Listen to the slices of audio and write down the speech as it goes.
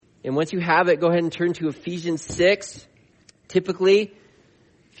And once you have it, go ahead and turn to Ephesians 6. Typically,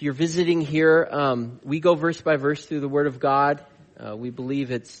 if you're visiting here, we go verse by verse through the Word of God. We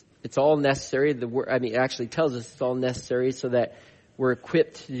believe it's all necessary. It actually tells us it's all necessary so that we're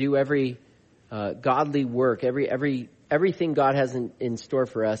equipped to do every godly work. Everything God has in store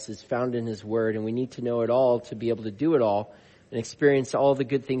for us is found in His Word, and we need to know it all to be able to do it all and experience all the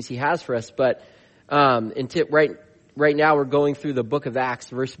good things He has for us. But right now we're going through the book of Acts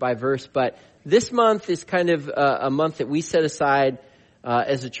verse by verse. But this month is kind of a month that we set aside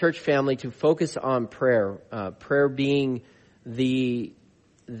as a church family to focus on prayer. Prayer being the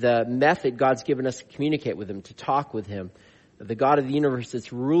method God's given us to communicate with Him, to talk with Him. The God of the universe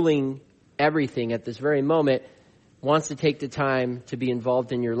that's ruling everything at this very moment wants to take the time to be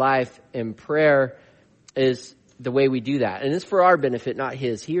involved in your life, and prayer is the way we do that. And it's for our benefit, not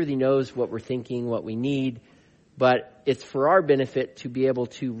His. He already knows what we're thinking, what we need, but it's for our benefit to be able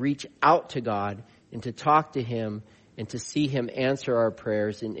to reach out to God and to talk to Him and to see Him answer our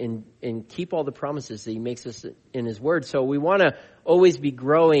prayers and keep all the promises that He makes us in His Word. So we want to always be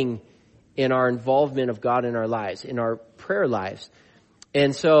growing in our involvement of God in our lives, in our prayer lives.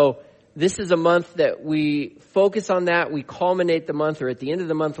 And so this is a month that we focus on that. We culminate the month, or at the end of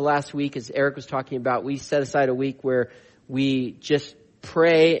the month last week, as Eric was talking about, we set aside a week where we just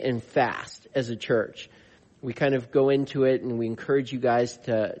pray and fast as a church. We kind of go into it, and we encourage you guys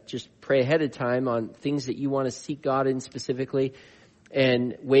to just pray ahead of time on things that you want to seek God in specifically,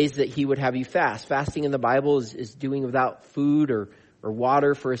 and ways that He would have you fast. Fasting in the Bible is doing without food or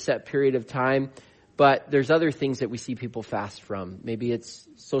water for a set period of time. But there's other things that we see people fast from. Maybe it's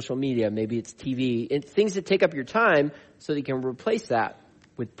social media, maybe it's TV, and things that take up your time, so that you can replace that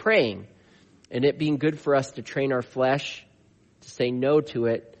with praying. And it being good for us to train our flesh to say no to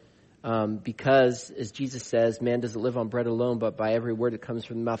it, because, as Jesus says, man doesn't live on bread alone, but by every word that comes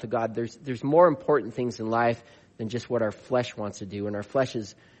from the mouth of God. There's more important things in life than just what our flesh wants to do. And our flesh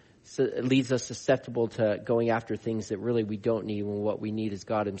leaves us susceptible to going after things that really we don't need, when what we need is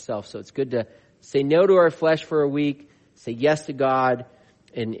God Himself. So it's good to say no to our flesh for a week, say yes to God,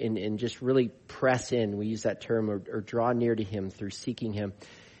 and just really press in. We use that term, or draw near to Him through seeking Him.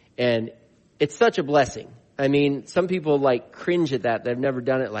 And it's such a blessing. I mean, some people cringe at that. They've never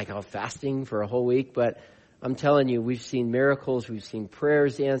done it, fasting for a whole week. But I'm telling you, we've seen miracles. We've seen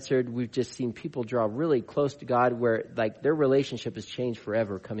prayers answered. We've just seen people draw really close to God, where their relationship has changed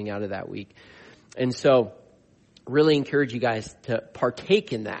forever coming out of that week. And so really encourage you guys to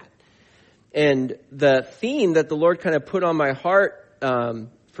partake in that. And the theme that the Lord kind of put on my heart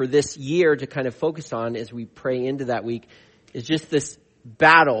for this year to kind of focus on as we pray into that week is just this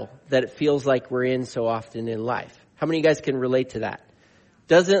battle that it feels like we're in so often in life. How many of you guys can relate to that?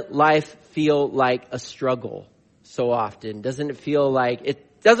 Doesn't life feel like a struggle so often? Doesn't it feel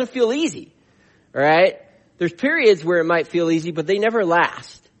easy? All right? There's periods where it might feel easy, but they never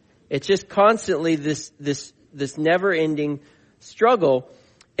last. It's just constantly this never-ending struggle.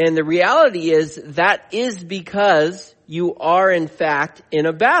 And the reality is that is because you are, in fact, in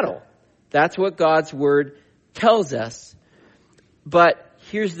a battle. That's what God's Word tells us. But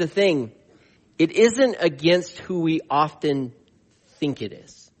here's the thing. It isn't against who we often think it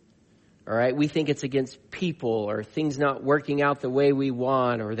is. All right? We think it's against people, or things not working out the way we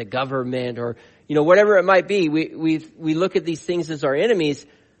want, or the government, or whatever it might be. We look at these things as our enemies,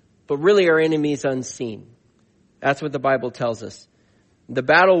 but really our enemies unseen. That's what the Bible tells us. The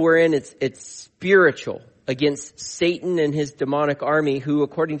battle we're in, it's spiritual, against Satan and his demonic army, who,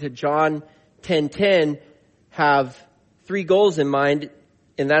 according to John 10:10, have 3 goals in mind,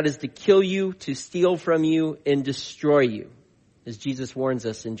 and that is to kill you, to steal from you, and destroy you, as Jesus warns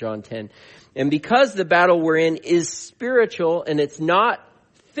us in John 10. And because the battle we're in is spiritual and it's not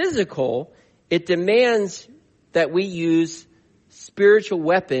physical, it demands that we use spiritual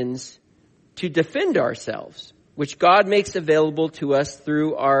weapons to defend ourselves, which God makes available to us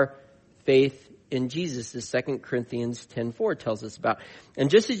through our faith in Jesus, as 2 Corinthians 10:4 tells us about. And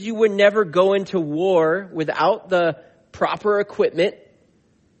just as you would never go into war without the proper equipment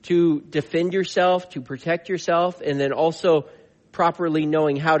to defend yourself, to protect yourself, and then also properly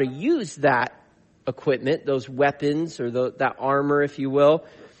knowing how to use that equipment, those weapons, or that armor, if you will,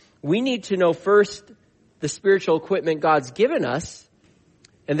 we need to know first the spiritual equipment God's given us,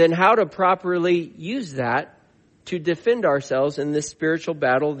 and then how to properly use that to defend ourselves in this spiritual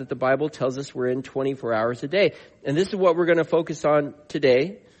battle that the Bible tells us we're in 24 hours a day. And this is what we're going to focus on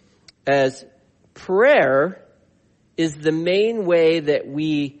today, as prayer is the main way that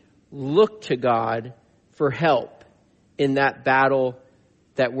we look to God for help in that battle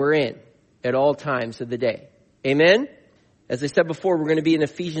that we're in at all times of the day. Amen? As I said before, we're going to be in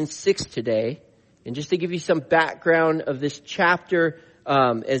Ephesians 6 today. And just to give you some background of this chapter,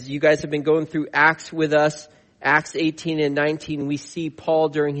 as you guys have been going through Acts with us, Acts 18 and 19, we see Paul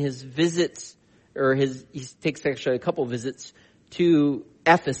during his visits, he takes actually a couple visits to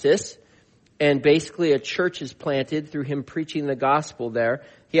Ephesus. And basically a church is planted through him preaching the gospel there.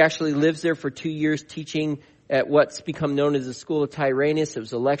 He actually lives there for 2 years teaching at what's become known as the School of Tyrannus. It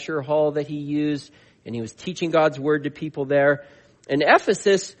was a lecture hall that he used, and he was teaching God's word to people there. And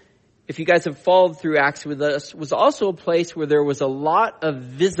Ephesus, if you guys have followed through Acts with us, was also a place where there was a lot of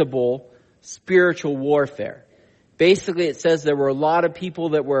visible spiritual warfare. Basically, it says there were a lot of people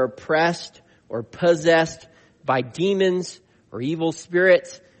that were oppressed or possessed by demons or evil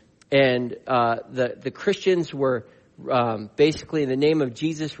spirits. And the Christians were basically in the name of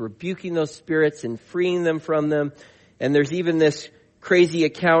Jesus rebuking those spirits and freeing them from them. And there's even this crazy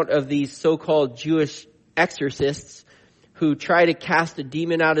account of these so-called Jewish exorcists who try to cast a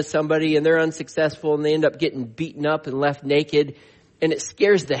demon out of somebody and they're unsuccessful and they end up getting beaten up and left naked. And it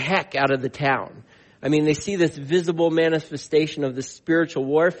scares the heck out of the town. I mean, they see this visible manifestation of this spiritual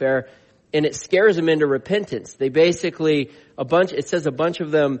warfare and it scares them into repentance. They basically, it says a bunch of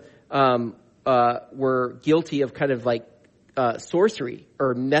them were guilty of kind of like sorcery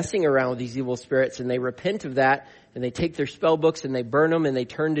or messing around with these evil spirits, and they repent of that and they take their spell books and they burn them and they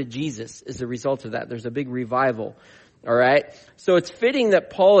turn to Jesus as a result of that. There's a big revival. All right. So it's fitting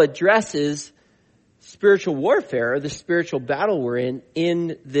that Paul addresses spiritual warfare, the spiritual battle we're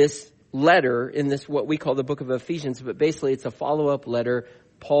in this letter, in this what we call the book of Ephesians, but basically it's a follow-up letter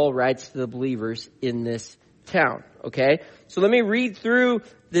Paul writes to the believers in this town. Okay. So let me read through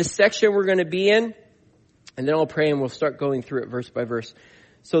this section we're going to be in, and then I'll pray and we'll start going through it verse by verse.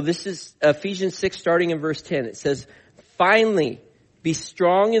 So this is Ephesians 6 starting in verse 10. It says, "Finally, be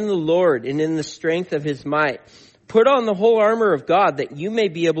strong in the Lord and in the strength of his might. Put on the whole armor of God that you may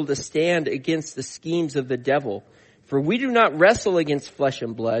be able to stand against the schemes of the devil. For we do not wrestle against flesh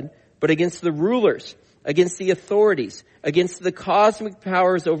and blood, but against the rulers, against the authorities, against the cosmic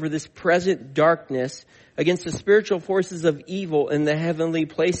powers over this present darkness, against the spiritual forces of evil in the heavenly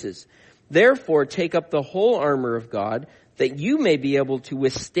places. Therefore, take up the whole armor of God, that you may be able to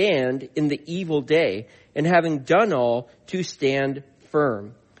withstand in the evil day, and having done all, to stand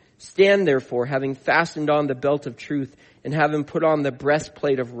firm. Stand therefore, having fastened on the belt of truth, and having put on the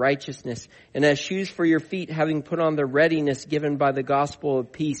breastplate of righteousness, and as shoes for your feet, having put on the readiness given by the gospel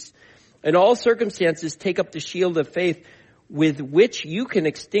of peace. In all circumstances, take up the shield of faith, with which you can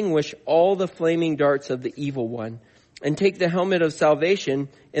extinguish all the flaming darts of the evil one. And take the helmet of salvation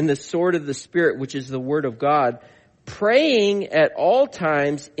and the sword of the Spirit, which is the word of God, praying at all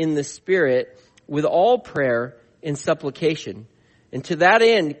times in the Spirit with all prayer and supplication. And to that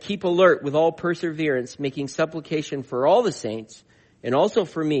end, keep alert with all perseverance, making supplication for all the saints, and also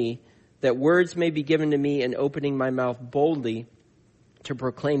for me, that words may be given to me in opening my mouth boldly to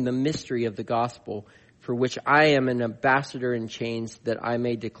proclaim the mystery of the gospel, for which I am an ambassador in chains, that I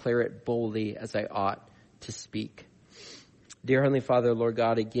may declare it boldly as I ought to speak." Dear Heavenly Father, Lord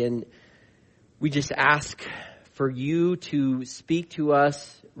God, again, we just ask for you to speak to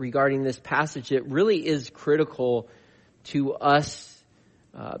us regarding this passage. It really is critical to us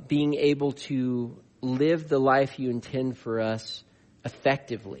being able to live the life you intend for us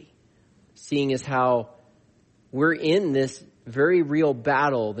effectively, seeing as how we're in this very real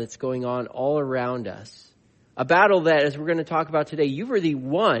battle that's going on all around us. A battle that, as we're going to talk about today, you've already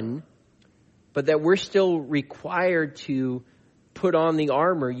won, but that we're still required to put on the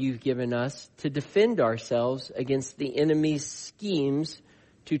armor you've given us to defend ourselves against the enemy's schemes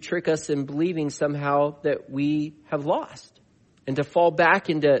to trick us in believing somehow that we have lost, and to fall back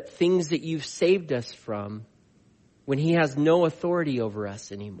into things that you've saved us from when he has no authority over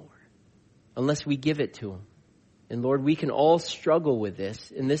us anymore, unless we give it to him. And Lord, we can all struggle with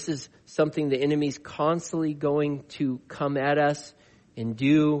this. And this is something the enemy's constantly going to come at us and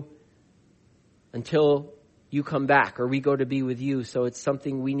do until you come back or we go to be with you. So it's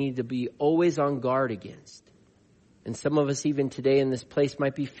something we need to be always on guard against. And some of us even today in this place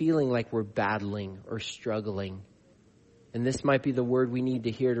might be feeling like we're battling or struggling. And this might be the word we need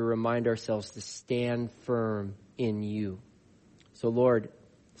to hear to remind ourselves to stand firm in you. So Lord,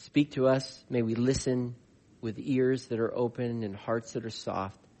 speak to us. May we listen with ears that are open and hearts that are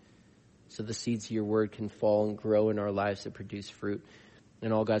soft, so the seeds of your word can fall and grow in our lives to produce fruit.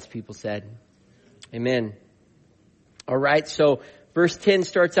 And all God's people said, amen. All right, so verse 10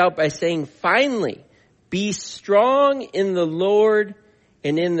 starts out by saying, "Finally, be strong in the Lord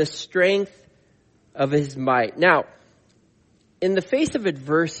and in the strength of his might." Now, in the face of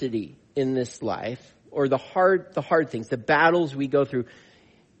adversity in this life, or the hard things, the battles we go through,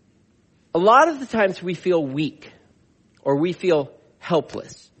 a lot of the times we feel weak or we feel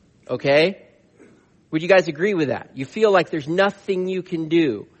helpless. Okay? Would you guys agree with that? You feel like there's nothing you can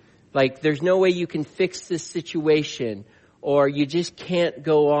do. Like there's no way you can fix this situation, or you just can't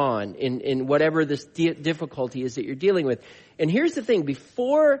go on in whatever this difficulty is that you're dealing with. And here's the thing.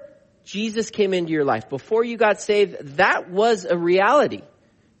 Before Jesus came into your life, before you got saved, that was a reality.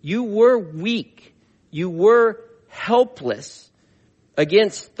 You were weak. You were helpless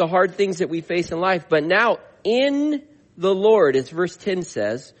against the hard things that we face in life. But now in the Lord, as verse 10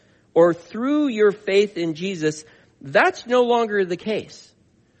 says, or through your faith in Jesus, that's no longer the case.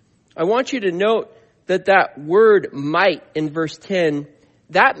 I want you to note that word might in verse 10,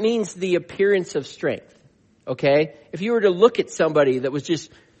 that means the appearance of strength. Okay? If you were to look at somebody that was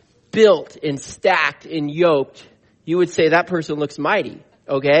just built and stacked and yoked, you would say that person looks mighty.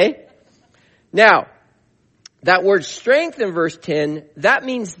 Okay? Now, that word strength in verse 10, that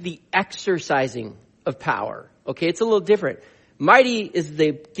means the exercising of power. Okay? It's a little different. Mighty is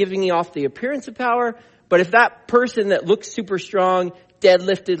the giving off the appearance of power, but if that person that looks super strong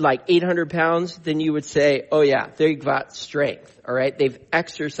deadlifted like 800 pounds, then you would say, oh yeah, they've got strength. All right. They've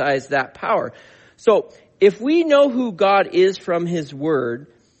exercised that power. So if we know who God is from his word,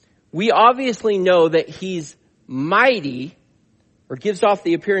 we obviously know that he's mighty, or gives off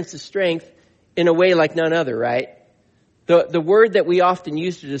the appearance of strength in a way like none other, right? The word that we often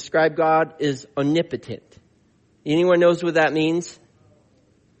use to describe God is omnipotent. Anyone knows what that means?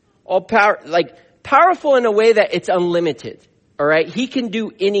 All power, like powerful in a way that it's unlimited. All right. He can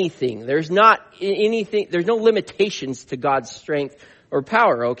do anything. There's no limitations to God's strength or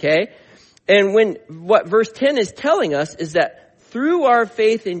power. Okay. And what verse 10 is telling us is that through our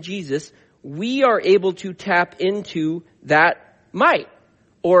faith in Jesus, we are able to tap into that might,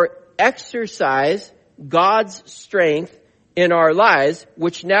 or exercise God's strength in our lives,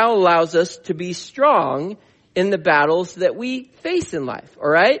 which now allows us to be strong in the battles that we face in life. All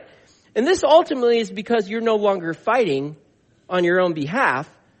right. And this ultimately is because you're no longer fighting on your own behalf,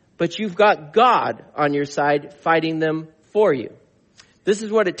 but you've got God on your side fighting them for you. This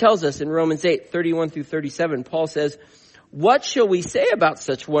is what it tells us in Romans 8:31 through 37. Paul says, what shall we say about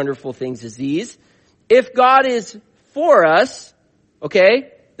such wonderful things as these? If God is for us,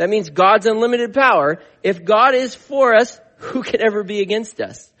 okay, that means God's unlimited power. If God is for us, who can ever be against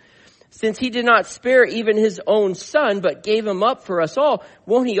us? Since he did not spare even his own son, but gave him up for us all,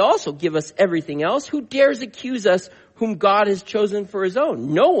 won't he also give us everything else? Who dares accuse us whom God has chosen for his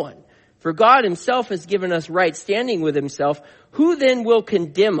own? No one. For God himself has given us right standing with himself. Who then will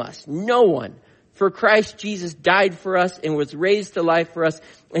condemn us? No one. For Christ Jesus died for us and was raised to life for us.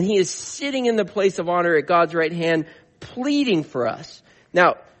 And he is sitting in the place of honor at God's right hand, pleading for us.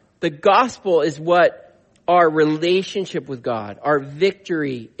 Now, the gospel is what our relationship with God, our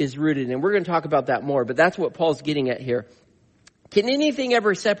victory is rooted in. We're going to talk about that more, but that's what Paul's getting at here. Can anything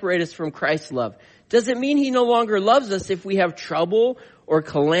ever separate us from Christ's love? Does it mean he no longer loves us if we have trouble or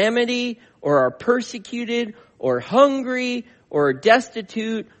calamity or are persecuted or hungry or are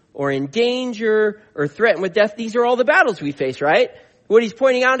destitute or in danger or threatened with death? These are all the battles we face, right? What he's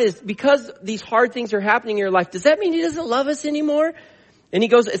pointing out is because these hard things are happening in your life, does that mean he doesn't love us anymore? And he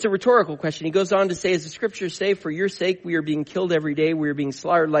goes, it's a rhetorical question. He goes on to say, as the scriptures say, for your sake, we are being killed every day. We are being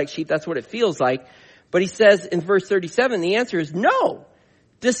slaughtered like sheep. That's what it feels like. But he says in verse 37, the answer is no.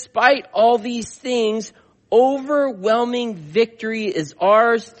 Despite all these things, overwhelming victory is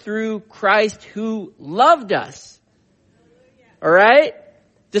ours through Christ who loved us. All right?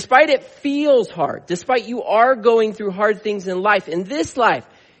 Despite it feels hard, despite you are going through hard things in life, in this life,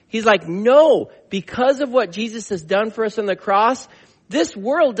 he's like, no, because of what Jesus has done for us on the cross, this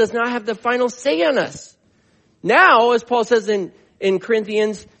world does not have the final say on us. Now, as Paul says in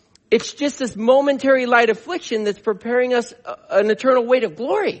Corinthians, it's just this momentary light affliction that's preparing us an eternal weight of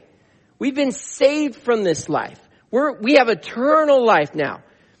glory. We've been saved from this life. We have eternal life now.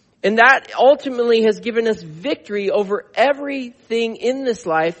 And that ultimately has given us victory over everything in this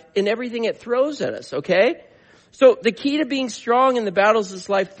life and everything it throws at us, okay? So the key to being strong in the battles this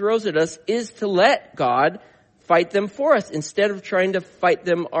life throws at us is to let God fight them for us instead of trying to fight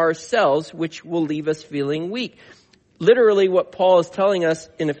them ourselves, which will leave us feeling weak. Literally what Paul is telling us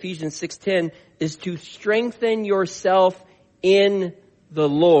in Ephesians 6:10 is to strengthen yourself in the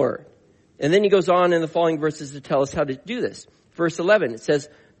Lord. And then he goes on in the following verses to tell us how to do this. Verse 11, it says,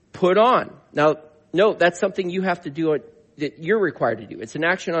 put on. Now, note, that's something you have to do, that you're required to do. It's an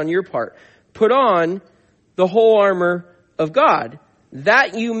action on your part. Put on the whole armor of God,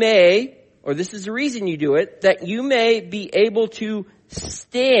 that you may, or this is the reason you do it, that you may be able to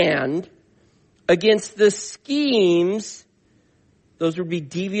stand against the schemes, those would be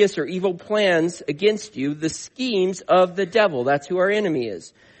devious or evil plans against you, the schemes of the devil. That's who our enemy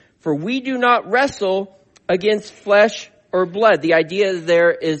is. For we do not wrestle against flesh or blood. The idea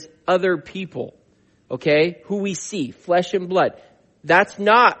there is other people, okay, who we see, flesh and blood. That's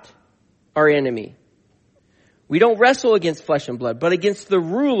not our enemy. We don't wrestle against flesh and blood, but against the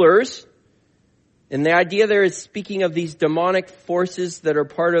rulers. And the idea there is speaking of these demonic forces that are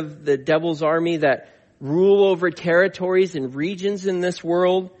part of the devil's army that rule over territories and regions in this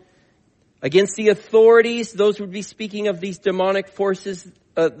world. Against the authorities, those would be speaking of these demonic forces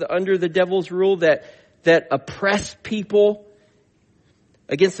under the devil's rule that oppress people.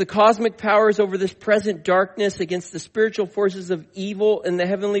 Against the cosmic powers over this present darkness, against the spiritual forces of evil in the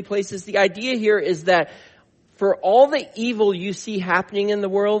heavenly places. The idea here is that for all the evil you see happening in the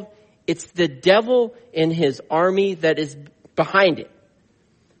world, it's the devil and his army that is behind it.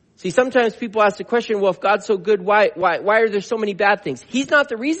 See, sometimes people ask the question, well, if God's so good, why are there so many bad things? He's not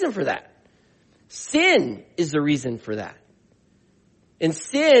the reason for that. Sin is the reason for that. And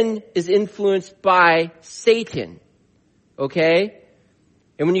sin is influenced by Satan. Okay?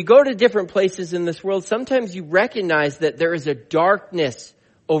 And when you go to different places in this world, sometimes you recognize that there is a darkness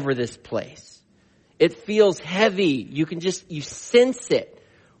over this place. It feels heavy. You sense it.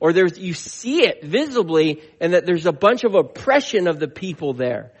 Or you see it visibly, and that there's a bunch of oppression of the people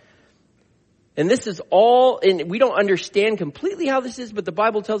there. And this is all, and we don't understand completely how this is, but the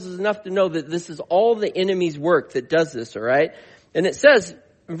Bible tells us enough to know that this is all the enemy's work that does this, all right? And it says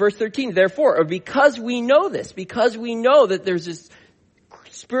in verse 13, therefore, or because we know this, because we know that there's this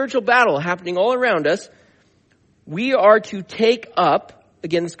spiritual battle happening all around us, we are to take up,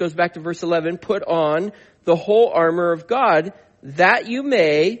 again, this goes back to verse 11, put on the whole armor of God, that you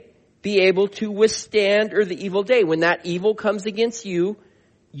may be able to withstand the evil day. When that evil comes against you,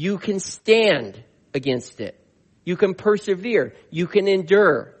 you can stand against it. You can persevere. You can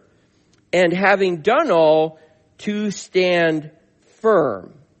endure. And having done all, to stand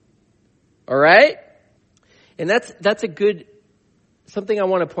firm. All right? And that's a good, something I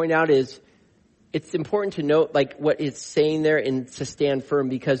want to point out is, it's important to note like what it's saying there and to stand firm,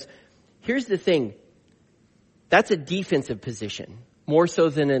 because here's the thing. That's a defensive position, more so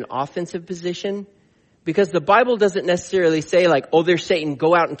than an offensive position. Because the Bible doesn't necessarily say like, oh, there's Satan,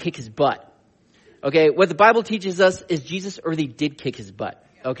 go out and kick his butt. Okay, what the Bible teaches us is Jesus already did kick his butt.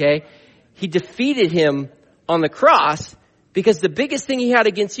 Okay, he defeated him on the cross because the biggest thing he had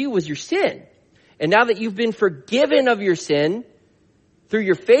against you was your sin. And now that you've been forgiven of your sin through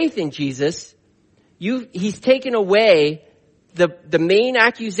your faith in Jesus, he's taken away the main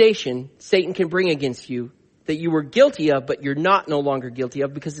accusation Satan can bring against you that you were guilty of, but you're no longer guilty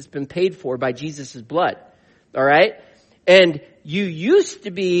of because it's been paid for by Jesus' blood. All right? And you used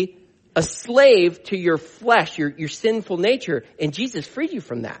to be a slave to your flesh, your sinful nature, and Jesus freed you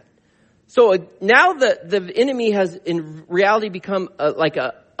from that. So now the enemy has in reality become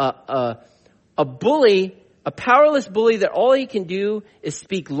a bully, a powerless bully that all he can do is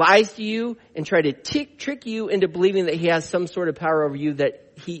speak lies to you and try to trick you into believing that he has some sort of power over you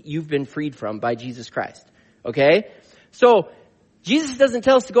that you've been freed from by Jesus Christ. Okay? So, Jesus doesn't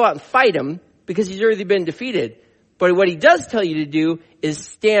tell us to go out and fight him because he's already been defeated. But what he does tell you to do is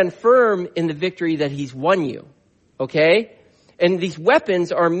stand firm in the victory that he's won you. Okay? And these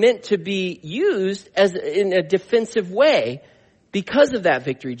weapons are meant to be used in a defensive way because of that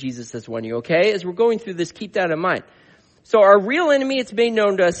victory Jesus has won you. Okay? As we're going through this, keep that in mind. So our real enemy, it's made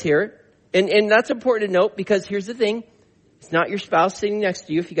known to us here. And that's important to note because here's the thing. It's not your spouse sitting next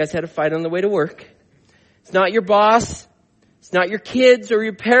to you if you guys had a fight on the way to work. It's not your boss. It's not your kids or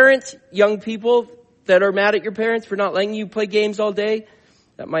your parents, young people that are mad at your parents for not letting you play games all day.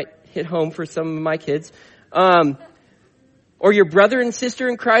 That might hit home for some of my kids. Or your brother and sister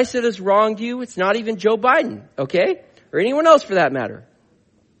in Christ that has wronged you. It's not even Joe Biden, okay? Or anyone else for that matter.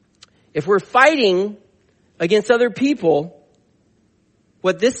 If we're fighting against other people,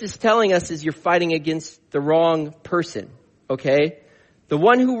 what this is telling us is you're fighting against the wrong person, okay? The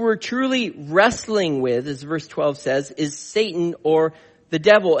one who we're truly wrestling with, as verse 12 says, is Satan or the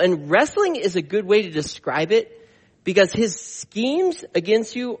devil. And wrestling is a good way to describe it because his schemes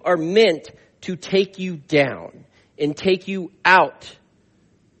against you are meant to take you down and take you out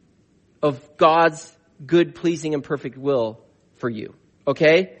of God's good, pleasing, and perfect will for you.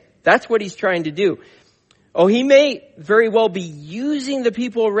 Okay? That's what he's trying to do. Oh, he may very well be using the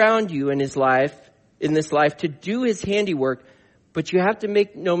people around you in this life to do his handiwork. But you have to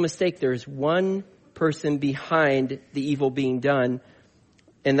make no mistake, there's one person behind the evil being done,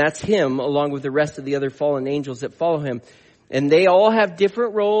 and that's him, along with the rest of the other fallen angels that follow him. And they all have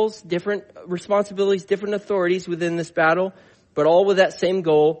different roles, different responsibilities, different authorities within this battle, but all with that same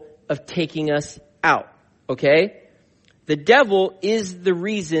goal of taking us out. Okay? The devil is the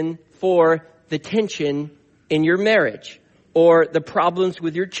reason for the tension in your marriage, or the problems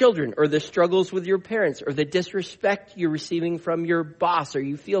with your children, or the struggles with your parents, or the disrespect you're receiving from your boss, or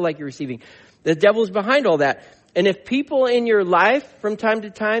you feel like you're receiving. The devil's behind all that. And if people in your life from time to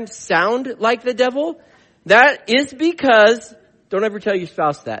time sound like the devil, that is because, don't ever tell your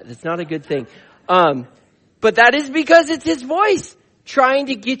spouse that. It's not a good thing. But that is because it's his voice trying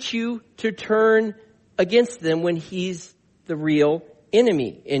to get you to turn against them when he's the real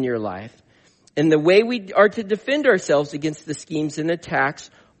enemy in your life. And the way we are to defend ourselves against the schemes and attacks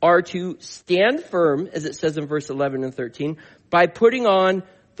are to stand firm, as it says in verse 11 and 13, by putting on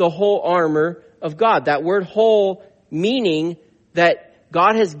the whole armor of God. That word whole meaning that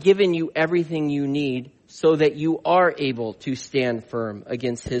God has given you everything you need so that you are able to stand firm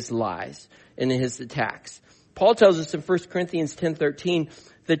against his lies and his attacks. Paul tells us in 1 Corinthians 10:13,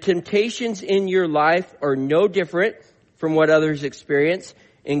 the temptations in your life are no different from what others experience,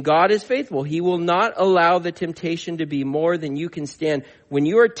 and God is faithful. He will not allow the temptation to be more than you can stand. When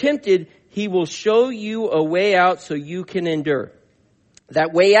you are tempted, he will show you a way out so you can endure.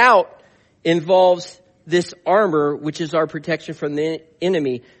 That way out involves this armor, which is our protection from the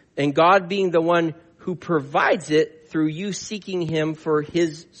enemy, and God being the one who provides it through you seeking him for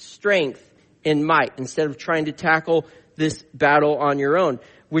his strength and might, instead of trying to tackle this battle on your own,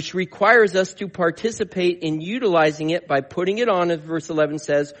 which requires us to participate in utilizing it by putting it on, as verse 11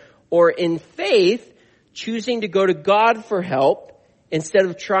 says, or in faith, choosing to go to God for help instead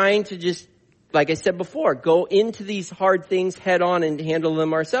of trying to just, like I said before, go into these hard things head on and handle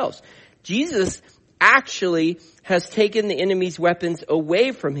them ourselves. Jesus actually has taken the enemy's weapons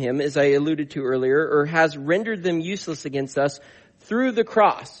away from him, as I alluded to earlier, or has rendered them useless against us through the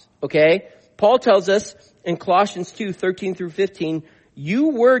cross. Okay? Paul tells us in Colossians 2:13 through 15, you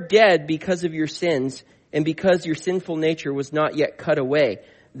were dead because of your sins and because your sinful nature was not yet cut away.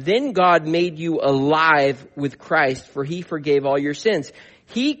 Then God made you alive with Christ, for he forgave all your sins.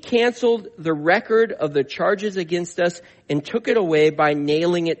 He canceled the record of the charges against us and took it away by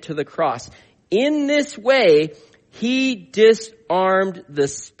nailing it to the cross. In this way, he disarmed the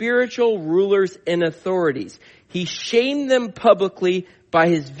spiritual rulers and authorities. He shamed them publicly by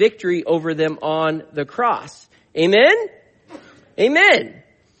his victory over them on the cross. Amen? Amen.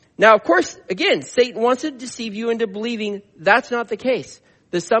 Now, of course, again, Satan wants to deceive you into believing that's not the case.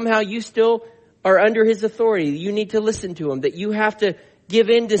 That somehow you still are under his authority. You need to listen to him. That you have to give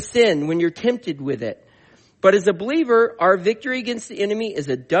in to sin when you're tempted with it. But as a believer, our victory against the enemy is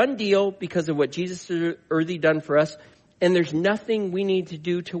a done deal because of what Jesus has already done for us. And there's nothing we need to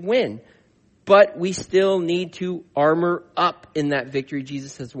do to win. But we still need to armor up in that victory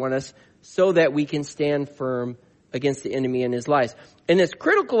Jesus has won us so that we can stand firm against the enemy and his lies. And it's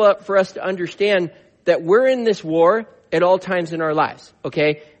critical for us to understand that we're in this war at all times in our lives.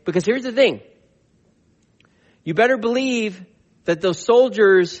 Okay? Because here's the thing. You better believe that those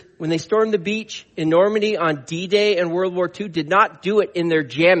soldiers, when they stormed the beach in Normandy on D-Day and World War II, did not do it in their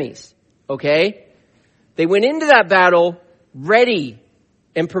jammies. Okay? They went into that battle ready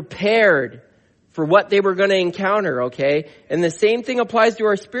and prepared for what they were going to encounter. Okay? And the same thing applies to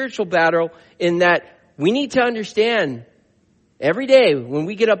our spiritual battle in that we need to understand every day when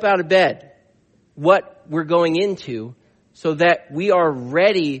we get up out of bed what we're going into so that we are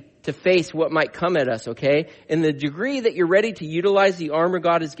ready to face what might come at us, okay? And the degree that you're ready to utilize the armor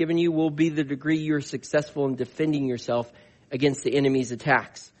God has given you will be the degree you're successful in defending yourself against the enemy's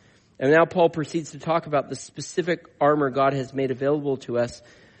attacks. And now Paul proceeds to talk about the specific armor God has made available to us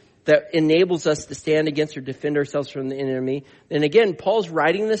that enables us to stand against or defend ourselves from the enemy. And again, Paul's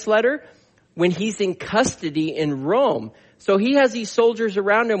writing this letter when he's in custody in Rome. So he has these soldiers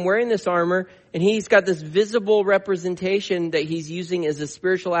around him wearing this armor, and he's got this visible representation that he's using as a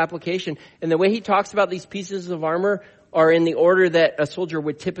spiritual application. And the way he talks about these pieces of armor are in the order that a soldier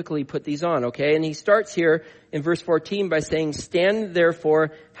would typically put these on, okay? And he starts here in verse 14 by saying, stand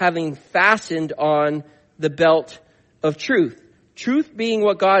therefore having fastened on the belt of truth. Truth being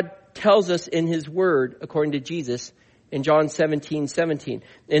what God tells us in his word, according to Jesus, in John 17:17.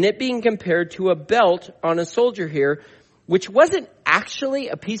 And it being compared to a belt on a soldier here, which wasn't actually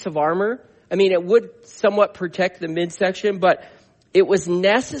a piece of armor. I mean, it would somewhat protect the midsection, but it was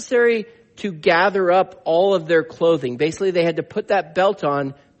necessary to gather up all of their clothing. Basically, they had to put that belt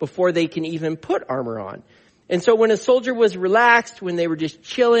on before they can even put armor on. And so when a soldier was relaxed, when they were just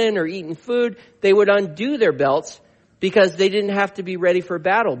chilling or eating food, they would undo their belts because they didn't have to be ready for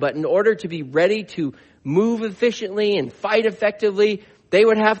battle. But in order to be ready to move efficiently and fight effectively, they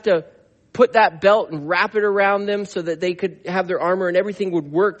would have to put that belt and wrap it around them so that they could have their armor and everything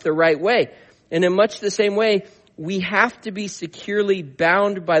would work the right way. And in much the same way, we have to be securely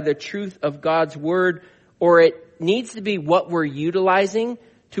bound by the truth of God's word, or it needs to be what we're utilizing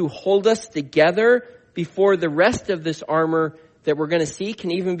to hold us together before the rest of this armor that we're going to see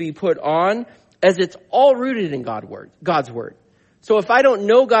can even be put on, as it's all rooted in God's word. So if I don't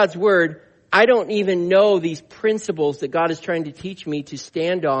know God's word, I don't even know these principles that God is trying to teach me to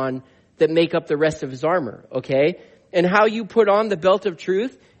stand on that make up the rest of his armor, okay? And how you put on the belt of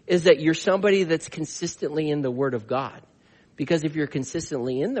truth is that you're somebody that's consistently in the word of God. Because if you're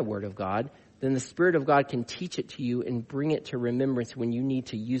consistently in the word of God, then the Spirit of God can teach it to you and bring it to remembrance when you need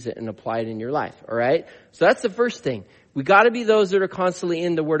to use it and apply it in your life, all right? So that's the first thing. We got to be those that are constantly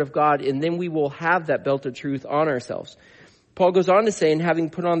in the word of God, and then we will have that belt of truth on ourselves. Paul goes on to say, and having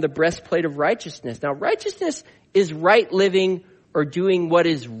put on the breastplate of righteousness. Now, righteousness is right living or doing what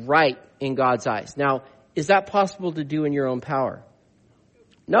is right in God's eyes. Now, is that possible to do in your own power?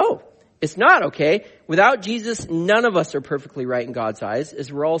 No, it's not, okay? Without Jesus, none of us are perfectly right in God's eyes,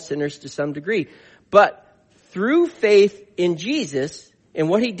 as we're all sinners to some degree. But through faith in Jesus and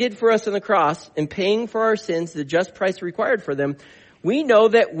what he did for us on the cross and paying for our sins, the just price required for them, we know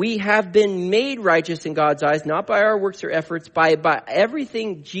that we have been made righteous in God's eyes, not by our works or efforts, by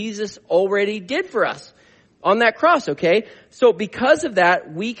everything Jesus already did for us on that cross, okay? So because of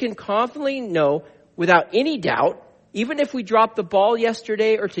that, we can confidently know without any doubt, even if we dropped the ball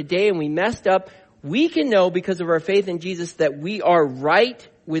yesterday or today and we messed up, we can know because of our faith in Jesus that we are right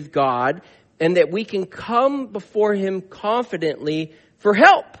with God and that we can come before him confidently for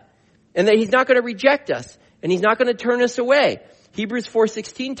help and that he's not going to reject us and he's not going to turn us away. Hebrews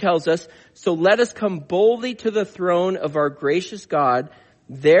 4:16 tells us, so let us come boldly to the throne of our gracious God.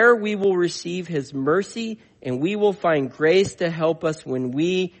 There we will receive his mercy and we will find grace to help us when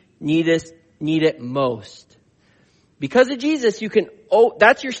we need it most. Because of Jesus,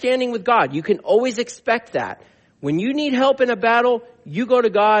 that's your standing with God. You can always expect that. When you need help in a battle, you go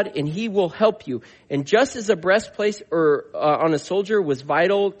to God and he will help you. And just as a breastplate on a soldier was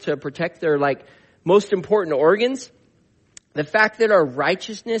vital to protect their most important organs, the fact that our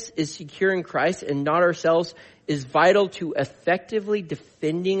righteousness is secure in Christ and not ourselves is vital to effectively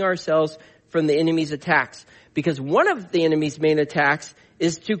defending ourselves from the enemy's attacks. Because one of the enemy's main attacks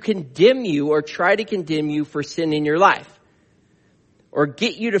is to condemn you or try to condemn you for sin in your life. Or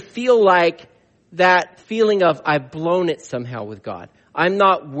get you to feel like that feeling of, I've blown it somehow with God. I'm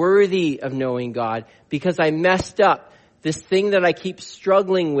not worthy of knowing God because I messed up. This thing that I keep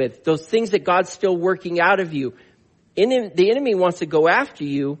struggling with, those things that God's still working out of you. The enemy wants to go after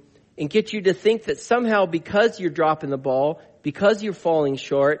you and get you to think that somehow because you're dropping the ball, because you're falling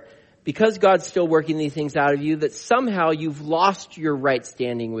short, because God's still working these things out of you, that somehow you've lost your right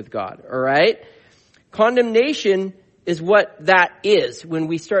standing with God, all right? Condemnation is what that is when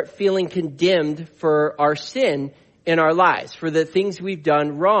we start feeling condemned for our sin in our lives, for the things we've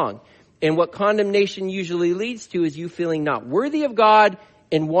done wrong. And what condemnation usually leads to is you feeling not worthy of God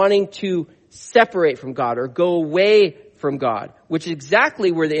and wanting to separate from God or go away from God, which is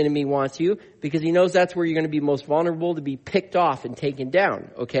exactly where the enemy wants you because he knows that's where you're going to be most vulnerable to be picked off and taken down,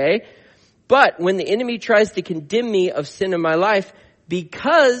 okay? But when the enemy tries to condemn me of sin in my life,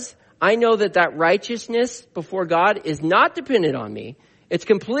 because I know that righteousness before God is not dependent on me, it's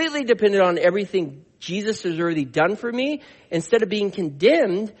completely dependent on everything Jesus has already done for me. Instead of being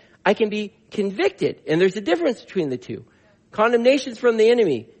condemned, I can be convicted. And there's a difference between the two. Condemnation is from the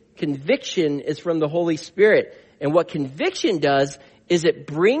enemy. Conviction is from the Holy Spirit. And what conviction does is it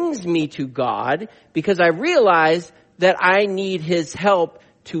brings me to God because I realize that I need his help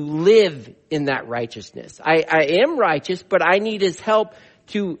to live in that righteousness. I am righteous, but I need his help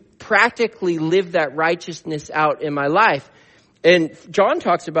to practically live that righteousness out in my life. And John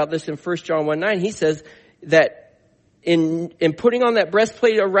talks about this in 1 John 1:9. He says that in putting on that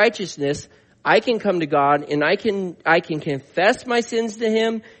breastplate of righteousness, I can come to God and I can confess my sins to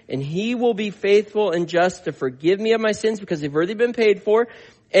him and he will be faithful and just to forgive me of my sins because they've already been paid for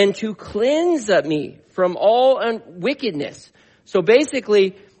and to cleanse me from all wickedness. So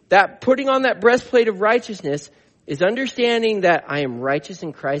basically, that putting on that breastplate of righteousness is understanding that I am righteous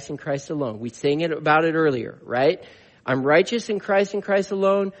in Christ and Christ alone. We sang about it earlier, right? I'm righteous in Christ and Christ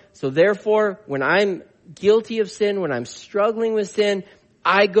alone. So therefore, when I'm guilty of sin, when I'm struggling with sin,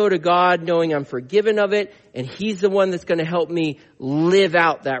 I go to God knowing I'm forgiven of it, and he's the one that's going to help me live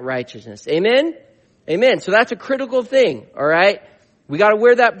out that righteousness. Amen? Amen. So that's a critical thing, all right? We got to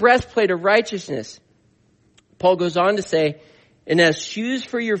wear that breastplate of righteousness. Paul goes on to say and as shoes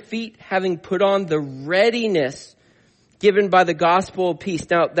for your feet, having put on the readiness given by the gospel of peace.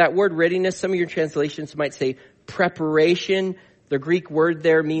 Now, that word readiness, some of your translations might say preparation. The Greek word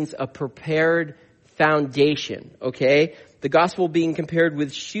there means a prepared foundation, okay? The gospel being compared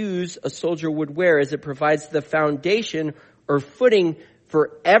with shoes a soldier would wear, as it provides the foundation or footing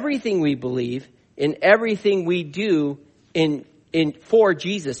for everything we believe in everything we do for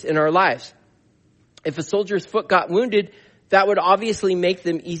Jesus in our lives. If a soldier's foot got wounded, that would obviously make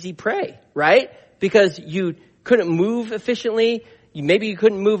them easy prey, right? Because you couldn't move efficiently. Maybe you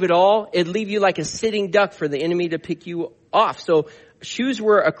couldn't move at all. It'd leave you like a sitting duck for the enemy to pick you off. So shoes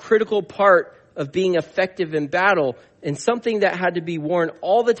were a critical part of being effective in battle, and something that had to be worn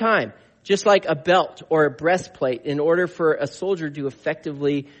all the time, just like a belt or a breastplate, in order for a soldier to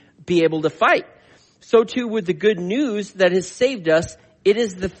effectively be able to fight. So too with the good news that has saved us. It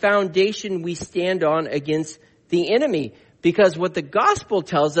is the foundation we stand on against the enemy. Because what the gospel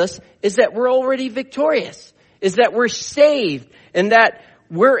tells us is that we're already victorious, is that we're saved, and that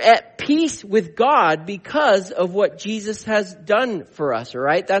we're at peace with God because of what Jesus has done for us, all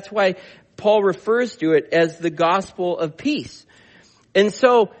right? That's why Paul refers to it as the gospel of peace. And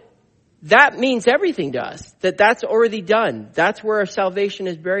so that means everything to us, that's already done. That's where our salvation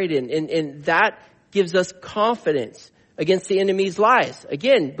is buried in. And that gives us confidence against the enemy's lies.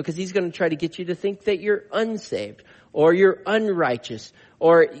 Again, because he's going to try to get you to think that you're unsaved or you're unrighteous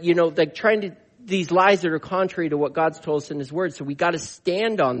or, like trying to, these lies that are contrary to what God's told us in his word. So we got to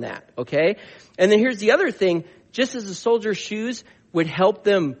stand on that. Okay. And then here's the other thing. Just as a soldier's shoes would help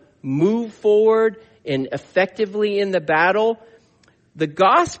them move forward and effectively in the battle, the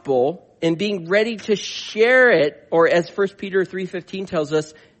gospel and being ready to share it, or as 1 Peter 3:15 tells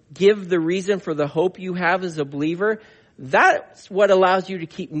us, give the reason for the hope you have as a believer. That's what allows you to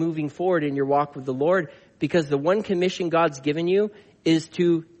keep moving forward in your walk with the Lord, because the one commission God's given you is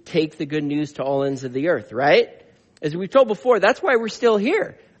to take the good news to all ends of the earth, right? As we've told before, that's why we're still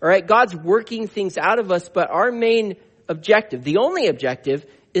here, all right? God's working things out of us, but our main objective, the only objective,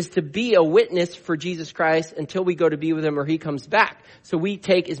 is to be a witness for Jesus Christ until we go to be with him or he comes back. So we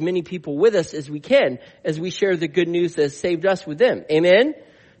take as many people with us as we can as we share the good news that has saved us with them. Amen?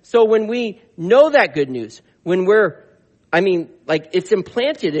 So when we know that good news, when it's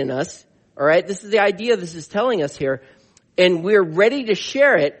implanted in us, all right? This is the idea this is telling us here. And we're ready to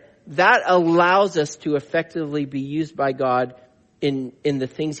share it. That allows us to effectively be used by God in the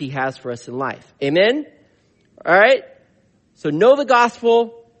things he has for us in life. Amen? All right? So know the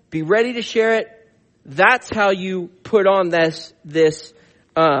gospel. Be ready to share it. That's how you put on this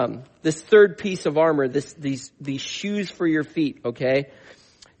third piece of armor, these shoes for your feet, okay?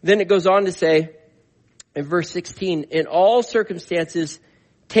 Then it goes on to say in verse 16, in all circumstances,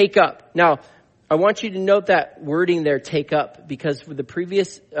 take up. Now, I want you to note that wording there, take up, because for the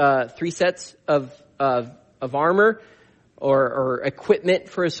previous 3 sets of armor or equipment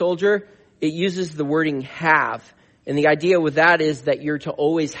for a soldier, it uses the wording have. And the idea with that is that you're to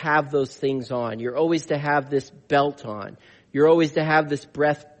always have those things on. You're always to have this belt on. You're always to have this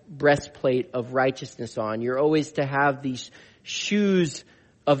breastplate of righteousness on. You're always to have these shoes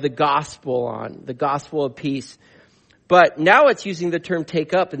of the gospel on, the gospel of peace. But now it's using the term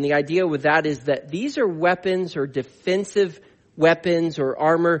take up, and the idea with that is that these are weapons or defensive weapons or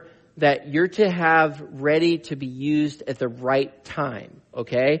armor that you're to have ready to be used at the right time,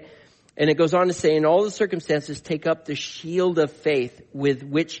 okay? And it goes on to say, in all the circumstances, take up the shield of faith with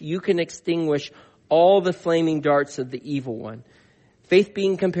which you can extinguish all the flaming darts of the evil one. Faith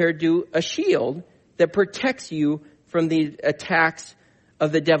being compared to a shield that protects you from the attacks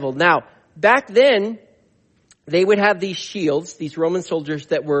of the devil. Now, back then, they would have these shields, these Roman soldiers,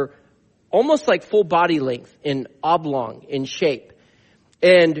 that were almost like full body length and oblong in shape.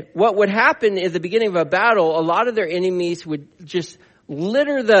 And what would happen at the beginning of a battle, a lot of their enemies would just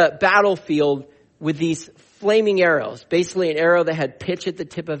litter the battlefield with these flaming arrows. Basically an arrow that had pitch at the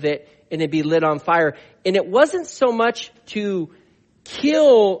tip of it, and it'd be lit on fire. And it wasn't so much to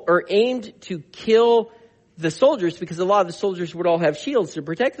kill or aimed to kill the soldiers, because a lot of the soldiers would all have shields to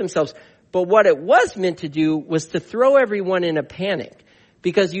protect themselves. But what it was meant to do was to throw everyone in a panic,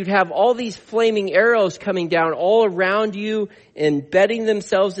 because you'd have all these flaming arrows coming down all around you, embedding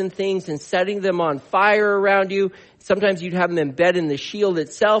themselves in things and setting them on fire around you. Sometimes you'd have them embed in the shield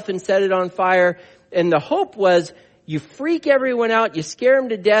itself and set it on fire. And the hope was you freak everyone out, you scare them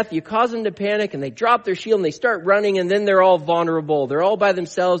to death, you cause them to panic, and they drop their shield and they start running, and then they're all vulnerable. They're all by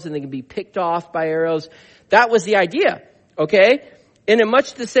themselves and they can be picked off by arrows. That was the idea, okay? And in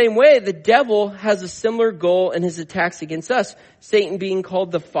much the same way, the devil has a similar goal in his attacks against us. Satan being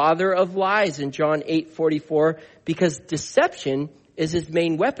called the father of lies in John 8:44, because deception is his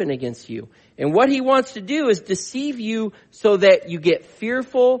main weapon against you. And what he wants to do is deceive you so that you get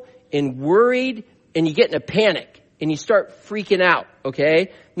fearful and worried and you get in a panic and you start freaking out,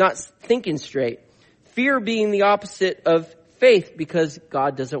 okay? Not thinking straight. Fear being the opposite of faith, because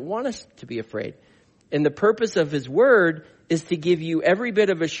God doesn't want us to be afraid. And the purpose of his word is to give you every bit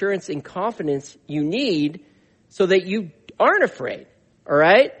of assurance and confidence you need so that you aren't afraid. All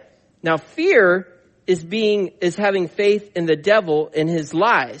right? Now, fear is having faith in the devil and his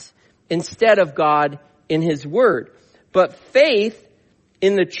lies instead of God in his word. But faith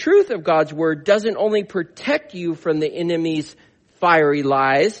in the truth of God's word doesn't only protect you from the enemy's fiery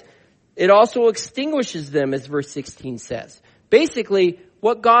lies, it also extinguishes them, as verse 16 says. Basically,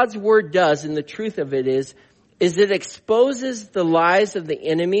 what God's word does, and the truth of it is it exposes the lies of the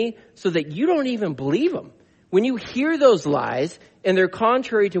enemy so that you don't even believe them. When you hear those lies and they're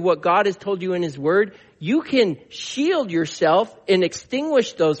contrary to what God has told you in his word, you can shield yourself and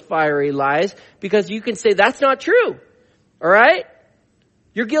extinguish those fiery lies because you can say, that's not true. All right?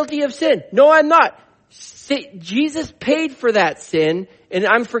 You're guilty of sin. No, I'm not. Jesus paid for that sin and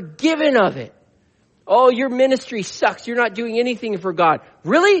I'm forgiven of it. Oh, your ministry sucks. You're not doing anything for God.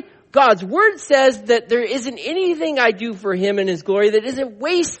 Really? God's word says that there isn't anything I do for him and his glory that isn't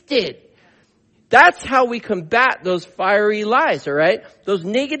wasted. That's how we combat those fiery lies, all right? Those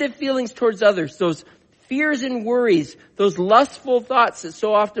negative feelings towards others, those fears and worries, those lustful thoughts that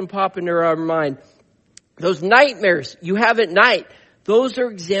so often pop into our mind, those nightmares you have at night. Those are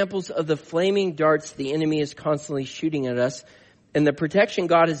examples of the flaming darts the enemy is constantly shooting at us. And the protection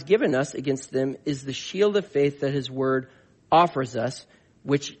God has given us against them is the shield of faith that his word offers us,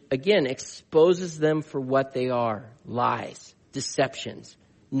 which again exposes them for what they are: lies, deceptions,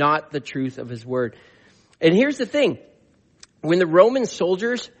 not the truth of his word. And here's the thing. When the Roman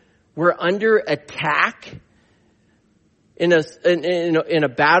soldiers were under attack in a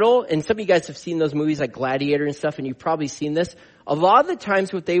battle, and some of you guys have seen those movies like Gladiator and stuff, and you've probably seen this. A lot of the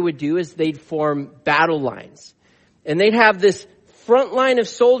times what they would do is they'd form battle lines. And they'd have this front line of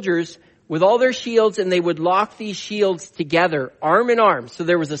soldiers with all their shields, and they would lock these shields together, arm in arm. So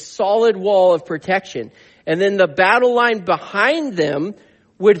there was a solid wall of protection. And then the battle line behind them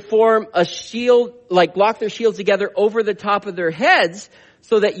would form a shield, like lock their shields together over the top of their heads,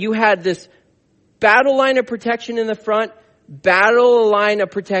 so that you had this battle line of protection in the front, battle line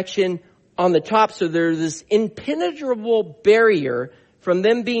of protection on the top. So there's this impenetrable barrier from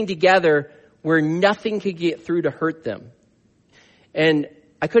them being together where nothing could get through to hurt them. And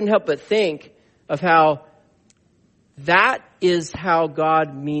I couldn't help but think of how that is how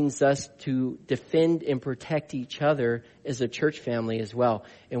God means us to defend and protect each other as a church family as well.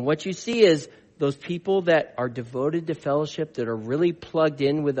 And what you see is those people that are devoted to fellowship, that are really plugged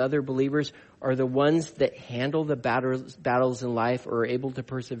in with other believers, are the ones that handle the battles in life or are able to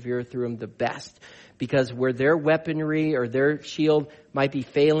persevere through them the best. Because where their weaponry or their shield might be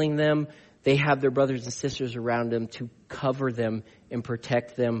failing them, they have their brothers and sisters around them to cover them and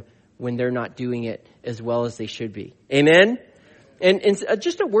protect them when they're not doing it as well as they should be. Amen? And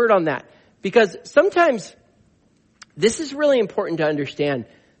just a word on that. Because sometimes this is really important to understand,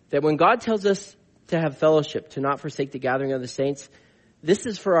 that when God tells us to have fellowship, to not forsake the gathering of the saints, this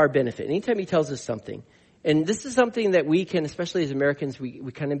is for our benefit. Anytime he tells us something. And this is something that we can, especially as Americans, we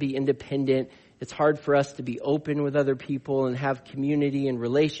kind of be independent. It's hard for us to be open with other people and have community and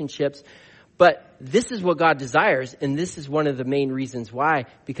relationships. But this is what God desires, and this is one of the main reasons why,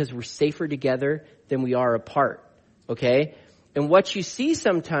 because we're safer together than we are apart, okay? And what you see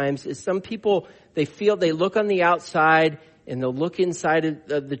sometimes is some people, they look on the outside, and they'll look inside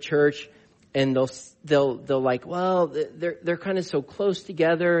of the church, and they'll like, well, they're kind of so close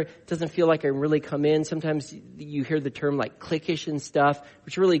together, it doesn't feel like I really come in. Sometimes you hear the term like cliquish and stuff,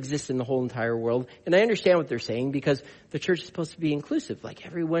 which really exists in the whole entire world. And I understand what they're saying, because the church is supposed to be inclusive, like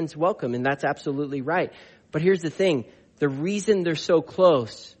everyone's welcome, and that's absolutely right. But here's the thing, the reason they're so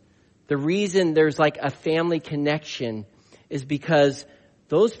close, the reason there's like a family connection, is because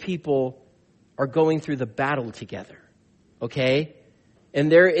those people are going through the battle together, okay? And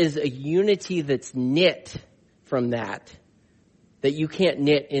there is a unity that's knit from that you can't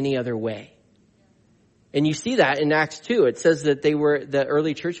knit any other way. And you see that in Acts 2. It says that the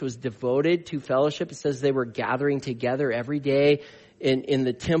early church was devoted to fellowship. It says they were gathering together every day in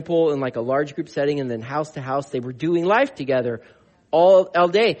the temple in like a large group setting, and then house to house. They were doing life together all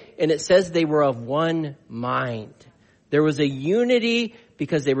day. And it says they were of one mind. There was a unity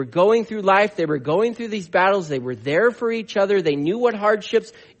because they were going through life. They were going through these battles. They were there for each other. They knew what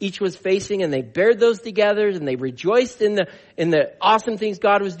hardships each was facing, and they bared those together, and they rejoiced in the awesome things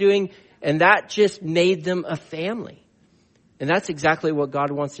God was doing. And that just made them a family. And that's exactly what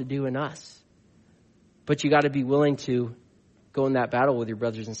God wants to do in us. But you got to be willing to go in that battle with your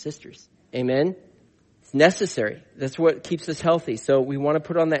brothers and sisters. Amen? It's necessary. That's what keeps us healthy. So we want to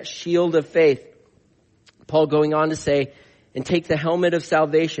put on that shield of faith. Paul going on to say, and take the helmet of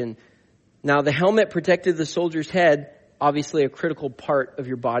salvation. Now the helmet protected the soldier's head, obviously a critical part of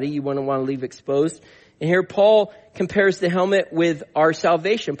your body. You wouldn't want to leave exposed. And here Paul compares the helmet with our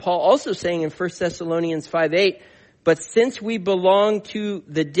salvation. Paul also saying in 1 Thessalonians 5:8, but since we belong to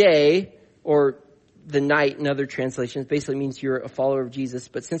the day, or the night in other translations, basically means you're a follower of Jesus.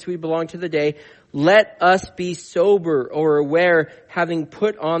 But since we belong to the day, let us be sober or aware, having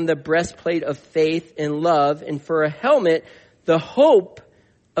put on the breastplate of faith and love, and for a helmet, the hope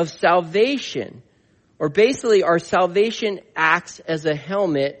of salvation. Or basically, our salvation acts as a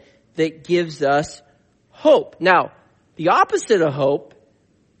helmet that gives us hope. Now, the opposite of hope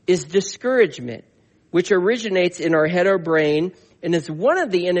is discouragement, which originates in our head or brain and is one of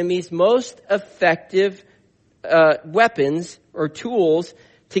the enemy's most effective weapons or tools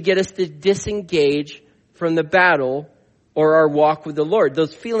to get us to disengage from the battle or our walk with the Lord.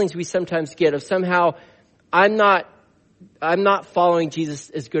 Those feelings we sometimes get of somehow I'm not following Jesus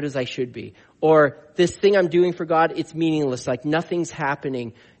as good as I should be. Or this thing I'm doing for God, it's meaningless. Like nothing's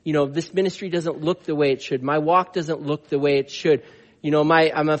happening. You know, this ministry doesn't look the way it should. My walk doesn't look the way it should. You know,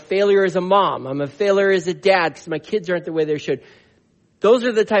 I'm a failure as a mom. I'm a failure as a dad because my kids aren't the way they should. Those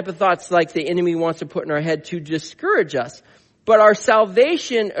are the type of thoughts like the enemy wants to put in our head to discourage us. But our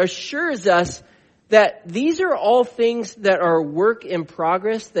salvation assures us that these are all things that are work in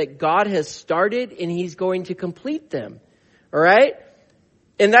progress that God has started and he's going to complete them. All right?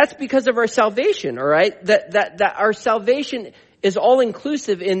 And that's because of our salvation, all right? That our salvation is all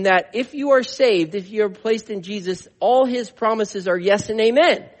inclusive in that if you are saved, if you are placed in Jesus, all his promises are yes and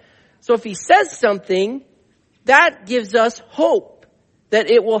amen. So if he says something, that gives us hope that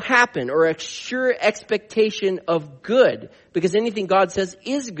it will happen, or a sure expectation of good, because anything God says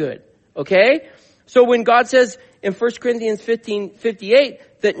is good. Okay? So when God says in 1 Corinthians 15:58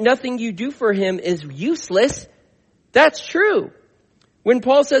 that nothing you do for him is useless, that's true. When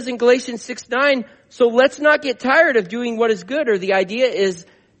Paul says in Galatians 6:9, so let's not get tired of doing what is good, or the idea is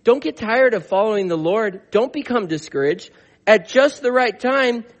don't get tired of following the Lord. Don't become discouraged. At just the right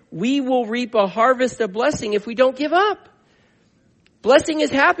time, we will reap a harvest of blessing if we don't give up. Blessing is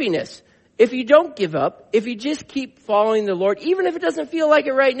happiness. If you don't give up, if you just keep following the Lord, even if it doesn't feel like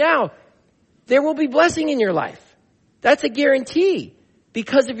it right now, there will be blessing in your life. That's a guarantee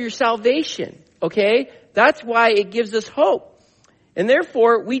because of your salvation. Okay? That's why it gives us hope. And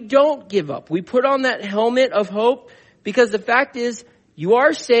therefore, we don't give up. We put on that helmet of hope because the fact is, you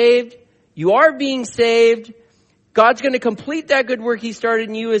are saved. You are being saved. God's going to complete that good work he started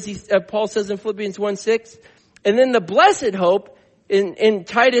in you, as Paul says in Philippians 1:6. And then the blessed hope in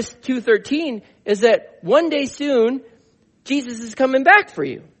Titus 2:13 is that one day soon, Jesus is coming back for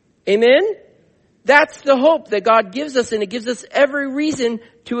you. Amen? That's the hope that God gives us, and it gives us every reason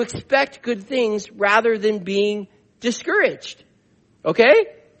to expect good things rather than being discouraged. Okay?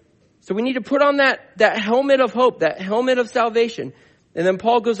 So we need to put on that helmet of hope, that helmet of salvation. And then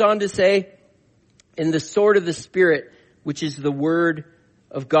Paul goes on to say, in the sword of the Spirit, which is the Word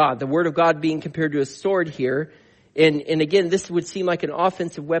of God. The Word of God being compared to a sword here. And again, this would seem like an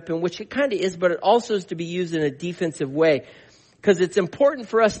offensive weapon, which it kind of is, but it also is to be used in a defensive way. Because it's important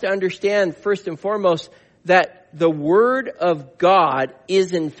for us to understand, first and foremost, that the Word of God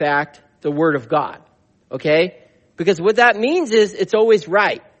is in fact the Word of God. Okay? Because what that means is it's always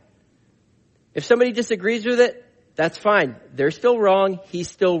right. If somebody disagrees with it, that's fine. They're still wrong. He's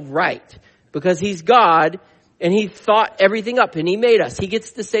still right. Because he's God and he thought everything up and he made us. He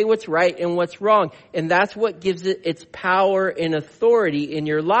gets to say what's right and what's wrong. And that's what gives it its power and authority in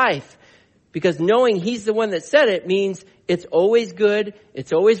your life. Because knowing he's the one that said it means it's always good.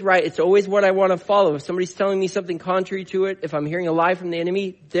 It's always right. It's always what I want to follow. If somebody's telling me something contrary to it, if I'm hearing a lie from the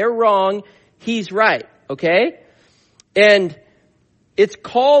enemy, they're wrong. He's right. Okay? And it's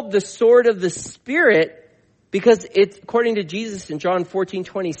called the sword of the Spirit because it's, according to Jesus in John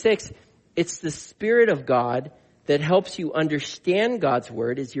 14:26, it's the Spirit of God that helps you understand God's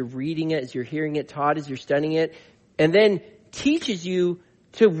Word as you're reading it, as you're hearing it taught, as you're studying it, and then teaches you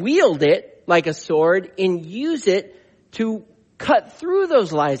to wield it like a sword and use it to cut through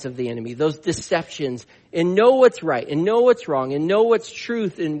those lies of the enemy, those deceptions, and know what's right and know what's wrong and know what's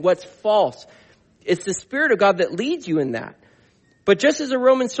truth and what's false. It's the Spirit of God that leads you in that. But just as a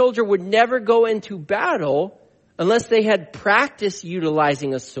Roman soldier would never go into battle unless they had practiced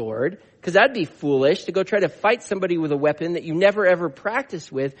utilizing a sword, because that'd be foolish to go try to fight somebody with a weapon that you never ever practiced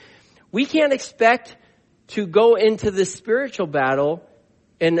with, we can't expect to go into the spiritual battle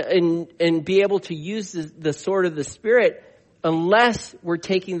and be able to use the sword of the Spirit unless we're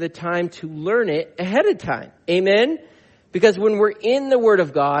taking the time to learn it ahead of time. Amen? Because when we're in the Word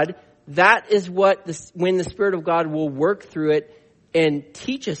of God, that is when the Spirit of God will work through it and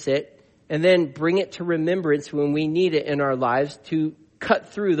teach us it, and then bring it to remembrance when we need it in our lives to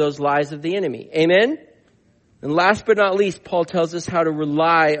cut through those lies of the enemy. Amen? And last but not least, Paul tells us how to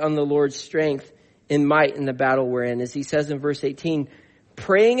rely on the Lord's strength and might in the battle we're in. As he says in verse 18,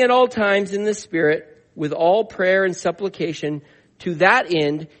 praying at all times in the Spirit with all prayer and supplication, to that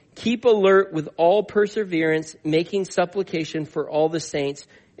end, keep alert with all perseverance, making supplication for all the saints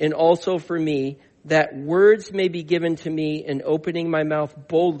and also for me, that words may be given to me in opening my mouth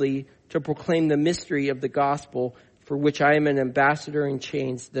boldly to proclaim the mystery of the gospel, for which I am an ambassador in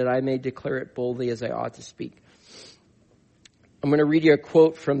chains, that I may declare it boldly as I ought to speak. I'm going to read you a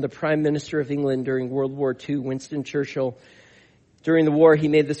quote from the Prime Minister of England during World War II, Winston Churchill. During the war, he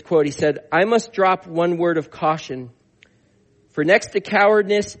made this quote. He said, I must drop one word of caution. For next to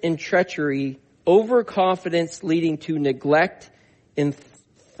cowardice and treachery, overconfidence leading to neglect and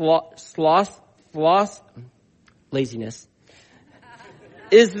laziness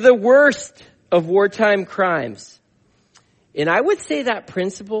is the worst of wartime crimes. And I would say that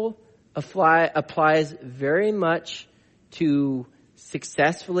principle applies very much to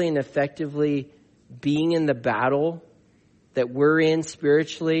successfully and effectively being in the battle that we're in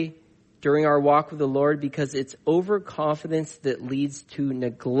spiritually during our walk with the Lord, because it's overconfidence that leads to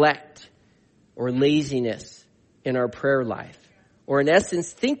neglect or laziness in our prayer life. Or in essence,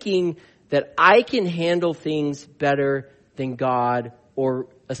 thinking that I can handle things better than God, or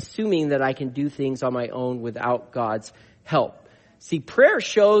assuming that I can do things on my own without God's help. See, prayer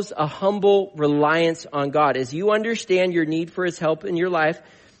shows a humble reliance on God. As you understand your need for His help in your life,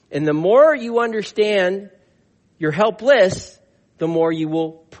 and the more you understand you're helpless, the more you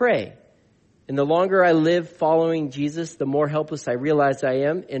will pray. And the longer I live following Jesus, the more helpless I realize I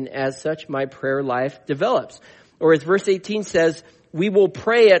am, and as such, my prayer life develops. Or as verse 18 says, we will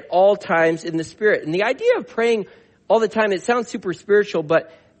pray at all times in the Spirit. And the idea of praying all the time, it sounds super spiritual,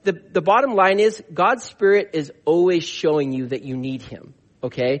 but the bottom line is God's Spirit is always showing you that you need Him,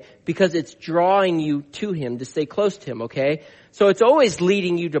 okay? Because it's drawing you to Him to stay close to Him, okay? So it's always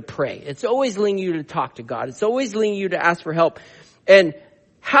leading you to pray. It's always leading you to talk to God. It's always leading you to ask for help. And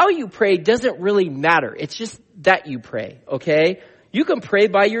how you pray doesn't really matter. It's just that you pray, okay? You can pray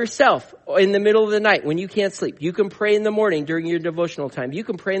by yourself in the middle of the night when you can't sleep. You can pray in the morning during your devotional time. You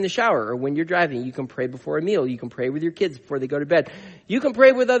can pray in the shower or when you're driving. You can pray before a meal. You can pray with your kids before they go to bed. You can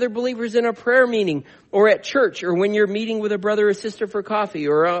pray with other believers in a prayer meeting or at church, or when you're meeting with a brother or sister for coffee,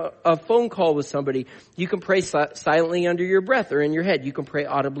 or a phone call with somebody. You can pray silently under your breath or in your head. You can pray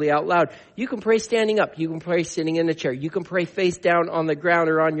audibly out loud. You can pray standing up. You can pray sitting in a chair. You can pray face down on the ground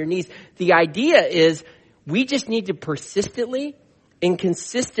or on your knees. The idea is we just need to persistently and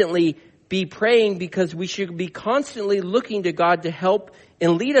consistently be praying, because we should be constantly looking to God to help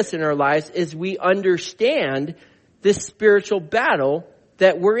and lead us in our lives as we understand this spiritual battle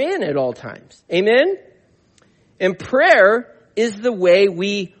that we're in at all times. Amen? And prayer is the way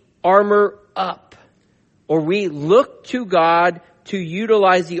we armor up, or we look to God to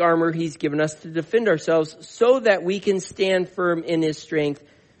utilize the armor He's given us to defend ourselves so that we can stand firm in His strength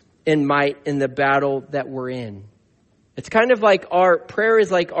and might in the battle that we're in. It's kind of like our prayer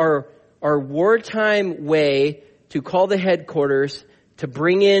is like our wartime way to call the headquarters to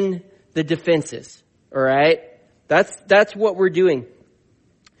bring in the defenses. All right? That's what we're doing.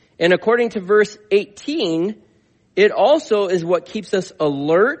 And according to verse 18, it also is what keeps us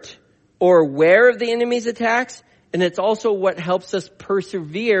alert or aware of the enemy's attacks. And it's also what helps us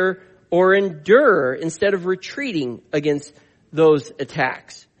persevere or endure instead of retreating against those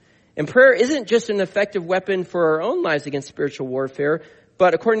attacks. And prayer isn't just an effective weapon for our own lives against spiritual warfare,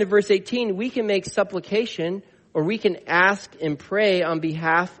 but according to verse 18, we can make supplication, or we can ask and pray on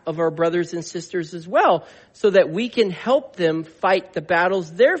behalf of our brothers and sisters as well, so that we can help them fight the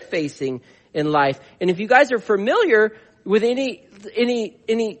battles they're facing in life. And if you guys are familiar with how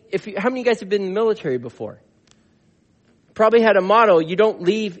many of you guys have been in the military before? Probably had a motto, you don't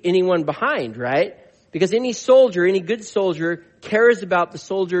leave anyone behind, right? Because any soldier, any good soldier, cares about the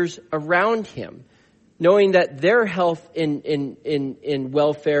soldiers around him, knowing that their health in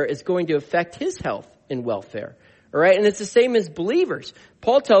welfare is going to affect his health and welfare. All right. And it's the same as believers.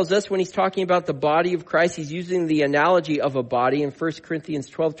 Paul tells us when he's talking about the body of Christ, he's using the analogy of a body in 1 Corinthians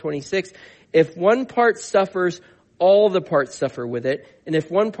 12:26. If one part suffers, all the parts suffer with it. And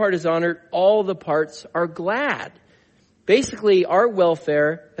if one part is honored, all the parts are glad. Basically, our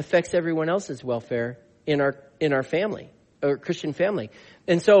welfare affects everyone else's welfare in our family, or Christian family.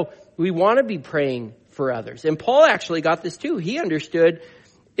 And so we want to be praying for others. And Paul actually got this too. He understood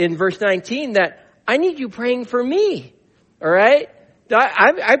in verse 19 that I need you praying for me. All right?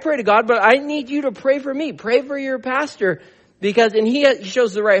 I pray to God, but I need you to pray for me. Pray for your pastor. And he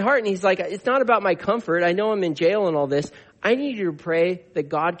shows the right heart, and he's like, it's not about my comfort. I know I'm in jail and all this. I need you to pray that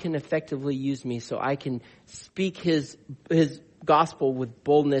God can effectively use me so I can speak his gospel with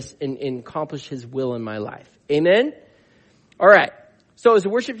boldness and accomplish his will in my life. Amen? All right. So as the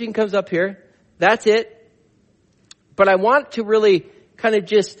worship team comes up here, that's it. But I want to really kind of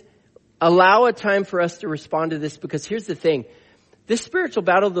just allow a time for us to respond to this, because here's the thing. This spiritual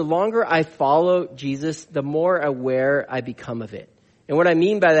battle, the longer I follow Jesus, the more aware I become of it. And what I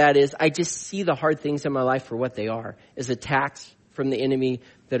mean by that is I just see the hard things in my life for what they are, as attacks from the enemy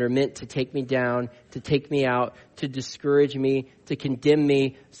that are meant to take me down, to take me out, to discourage me, to condemn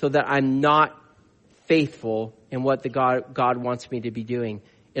me, so that I'm not faithful in what the God wants me to be doing.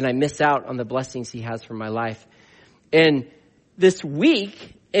 And I miss out on the blessings he has for my life. And this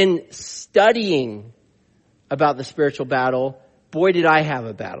week, in studying about the spiritual battle, boy, did I have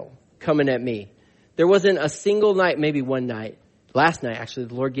a battle coming at me. There wasn't a single night, maybe one night, last night actually,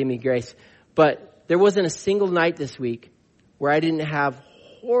 the Lord gave me grace, but there wasn't a single night this week where I didn't have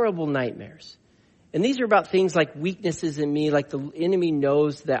horrible nightmares. And these are about things like weaknesses in me, like the enemy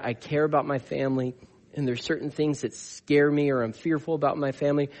knows that I care about my family, and there's certain things that scare me or I'm fearful about my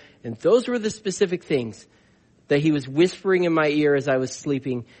family. And those were the specific things that he was whispering in my ear as I was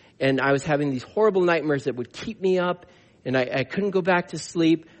sleeping. And I was having these horrible nightmares that would keep me up. And I couldn't go back to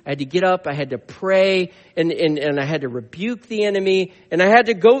sleep. I had to get up. I had to pray, and I had to rebuke the enemy. And I had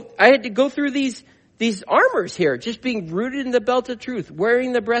to go through these armors here, just being rooted in the belt of truth,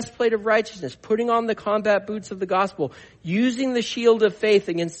 wearing the breastplate of righteousness, putting on the combat boots of the gospel, using the shield of faith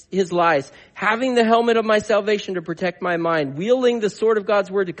against his lies, having the helmet of my salvation to protect my mind, wielding the sword of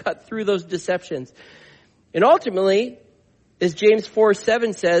God's word to cut through those deceptions. And ultimately, as James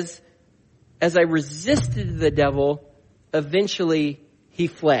 4:7 says, as I resisted the devil, eventually he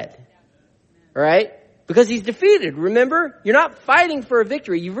fled. All right? Because he's defeated. Remember? You're not fighting for a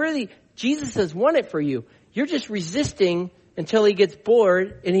victory. Jesus has won it for you. You're just resisting until he gets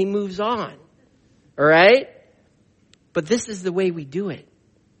bored and he moves on. All right? But this is the way we do it.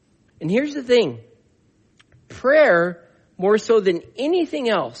 And here's the thing. Prayer, more so than anything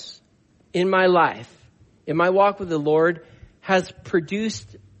else in my life, in my walk with the Lord, has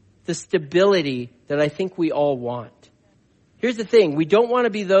produced the stability that I think we all want. Here's the thing. We don't want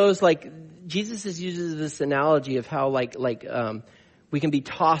to be those, like, Jesus uses this analogy of how we can be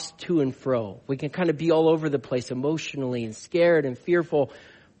tossed to and fro. We can kind of be all over the place emotionally and scared and fearful.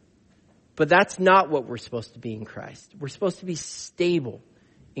 But that's not what we're supposed to be in Christ. We're supposed to be stable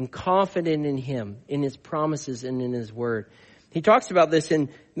and confident in him, in his promises and in his word. He talks about this in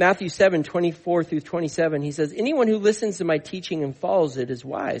Matthew 7:24-27. He says, anyone who listens to my teaching and follows it is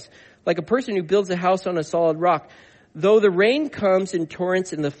wise, like a person who builds a house on a solid rock. Though the rain comes in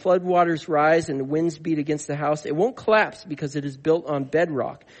torrents and the floodwaters rise and the winds beat against the house, it won't collapse because it is built on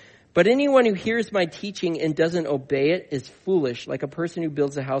bedrock. But anyone who hears my teaching and doesn't obey it is foolish, like a person who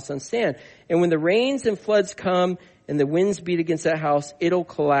builds a house on sand. And when the rains and floods come and the winds beat against that house, it'll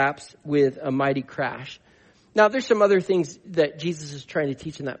collapse with a mighty crash. Now, there's some other things that Jesus is trying to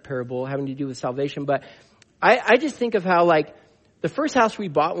teach in that parable having to do with salvation. But I just think of how, like, the first house we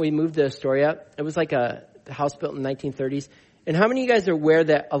bought when we moved to Astoria, it was like a house built in the 1930s. And how many of you guys are aware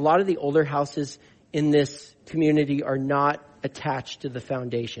that a lot of the older houses in this community are not attached to the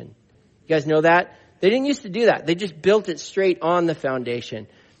foundation? You guys know that? They didn't used to do that. They just built it straight on the foundation.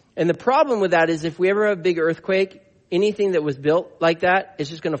 And the problem with that is if we ever have a big earthquake, anything that was built like that is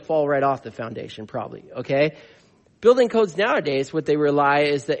just going to fall right off the foundation probably, okay? Building codes nowadays, what they rely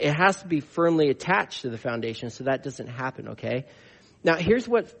is that it has to be firmly attached to the foundation so that doesn't happen, okay? Now, here's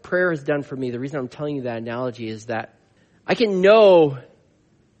what prayer has done for me. The reason I'm telling you that analogy is that I can know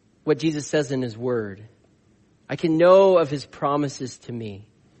what Jesus says in his word. I can know of his promises to me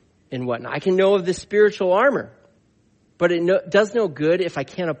and whatnot. I can know of the spiritual armor. But it does no good if I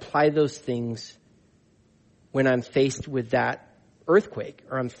can't apply those things when I'm faced with that earthquake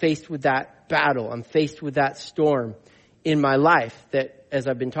or I'm faced with that battle. I'm faced with that storm in my life that, as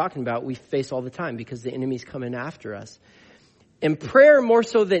I've been talking about, we face all the time because the enemy's coming after us. And prayer, more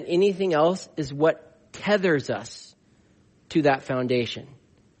so than anything else, is what tethers us to that foundation.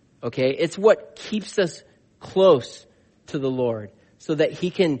 Okay? It's what keeps us close to the Lord so that he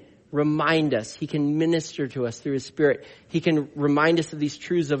can remind us. He can minister to us through his Spirit. He can remind us of these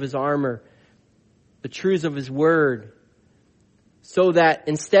truths of his armor, the truths of his word, so that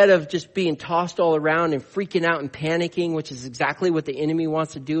instead of just being tossed all around and freaking out and panicking, which is exactly what the enemy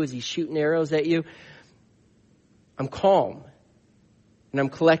wants to do as he's shooting arrows at you, I'm calm and I'm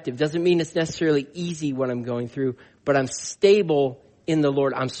collective. Doesn't mean it's necessarily easy what I'm going through, but I'm stable in the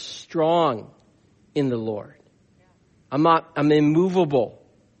Lord. I'm strong in the Lord. I'm immovable.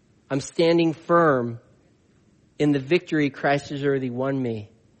 I'm standing firm in the victory Christ has already won me,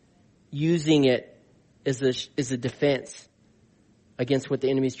 using it as a defense against what the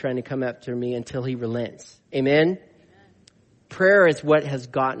enemy's trying to come after me until he relents. Amen? Prayer is what has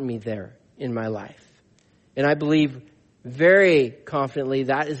gotten me there in my life. And I believe very confidently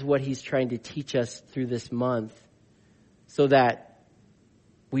that is what he's trying to teach us through this month, so that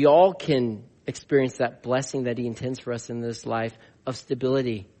we all can experience that blessing that he intends for us in this life of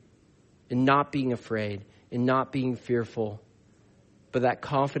stability and not being afraid and not being fearful, but that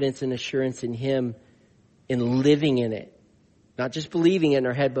confidence and assurance in him, in living in it. Not just believing it in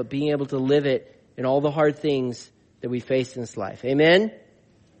our head, but being able to live it in all the hard things that we face in this life. Amen?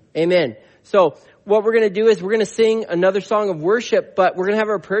 Amen. So what we're going to do is we're going to sing another song of worship, but we're going to have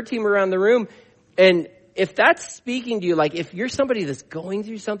our prayer team around the room. And if that's speaking to you, like if you're somebody that's going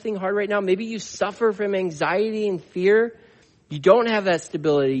through something hard right now, maybe you suffer from anxiety and fear, you don't have that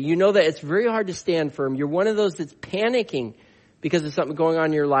stability. You know that it's very hard to stand firm. You're one of those that's panicking because of something going on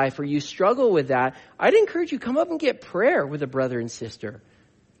in your life, or you struggle with that. I'd encourage you, come up and get prayer with a brother and sister.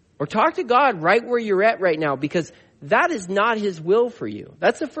 Or talk to God right where you're at right now, because that is not his will for you.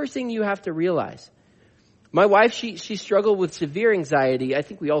 That's the first thing you have to realize. My wife, she struggled with severe anxiety. I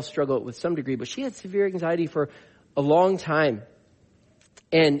think we all struggle with some degree, but she had severe anxiety for a long time,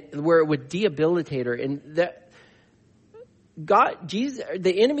 and where it would debilitate her. And that God, Jesus,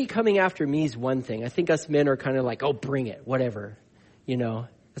 the enemy coming after me is one thing. I think us men are kind of like, oh, bring it, whatever. You know,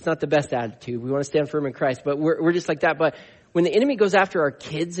 that's not the best attitude. We want to stand firm in Christ, but we're just like that. But when the enemy goes after our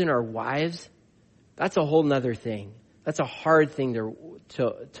kids and our wives, that's a whole nother thing. That's a hard thing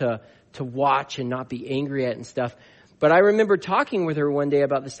to watch and not be angry at and stuff. But I remember talking with her one day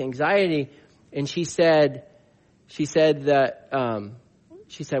about this anxiety, and she said,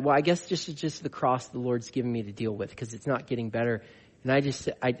 well, I guess just the cross the Lord's given me to deal with, because it's not getting better. And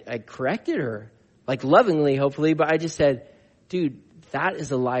I corrected her, like lovingly, hopefully, but I just said, dude, that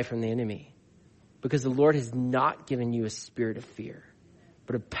is a lie from the enemy, because the Lord has not given you a spirit of fear,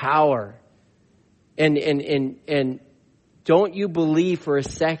 but of power. And don't you believe for a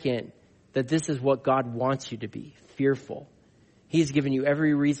second that this is what God wants you to be, fearful. He's given you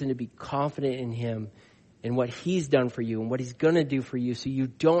every reason to be confident in him and what he's done for you and what he's going to do for you, so you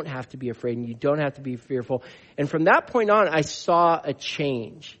don't have to be afraid and you don't have to be fearful. And from that point on, I saw a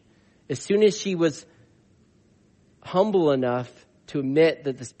change. As soon as she was humble enough to admit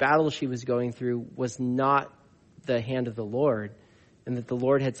that this battle she was going through was not the hand of the Lord, and that the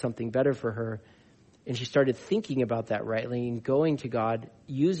Lord had something better for her, and she started thinking about that rightly and going to God,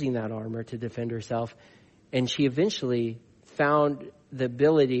 using that armor to defend herself, and she eventually found the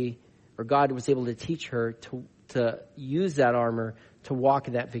ability, or God was able to teach her to use that armor to walk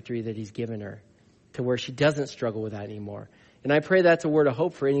in that victory that he's given her, to where she doesn't struggle with that anymore. And I pray that's a word of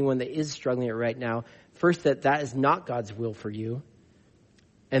hope for anyone that is struggling it right now. First, that is not God's will for you,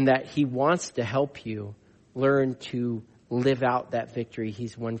 and that he wants to help you learn to live out that victory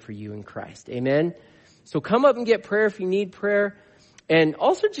he's won for you in Christ. Amen? So come up and get prayer if you need prayer. And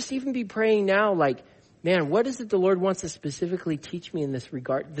also just even be praying now, like, man, what is it the Lord wants to specifically teach me in this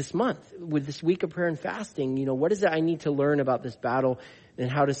regard this month with this week of prayer and fasting? You know, what is it I need to learn about this battle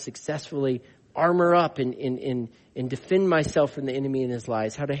and how to successfully armor up and defend myself from the enemy and his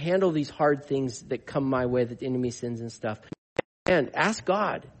lies, how to handle these hard things that come my way, that the enemy sends and stuff. And ask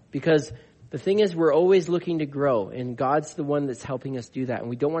God, because the thing is, we're always looking to grow, and God's the one that's helping us do that. And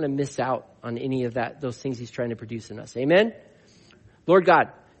we don't want to miss out on any of that, those things he's trying to produce in us. Amen? Lord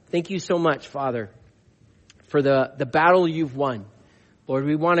God, thank you so much, Father, for the battle you've won. Lord,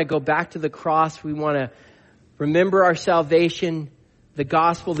 we want to go back to the cross. We want to remember our salvation, the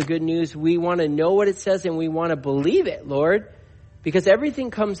gospel, the good news. We want to know what it says, and we want to believe it, Lord, because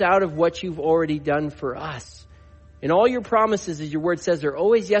everything comes out of what you've already done for us. And all your promises, as your word says, are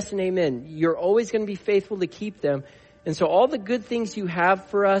always yes and amen. You're always going to be faithful to keep them. And so all the good things you have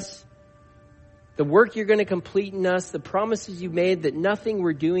for us, the work you're going to complete in us, the promises you made that nothing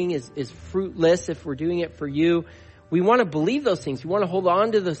we're doing is fruitless if we're doing it for you. We want to believe those things. We want to hold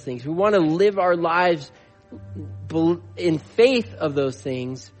on to those things. We want to live our lives in faith of those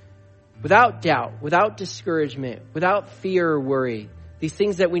things without doubt, without discouragement, without fear or worry. These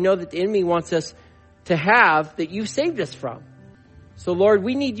things that we know that the enemy wants us to have that you saved us from. So Lord,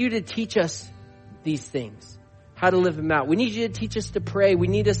 we need you to teach us these things, how to live them out. We need you to teach us to pray. We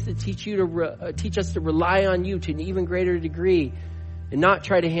need us to teach us to rely on you to an even greater degree and not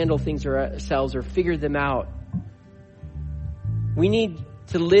try to handle things ourselves or figure them out. We need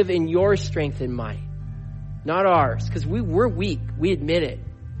to live in your strength and might, not ours, because we're weak. We admit it.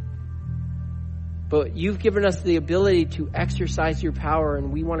 But you've given us the ability to exercise your power,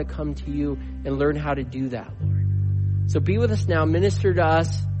 and we want to come to you and learn how to do that, Lord. So be with us now. Minister to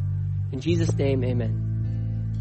us. In Jesus' name, amen.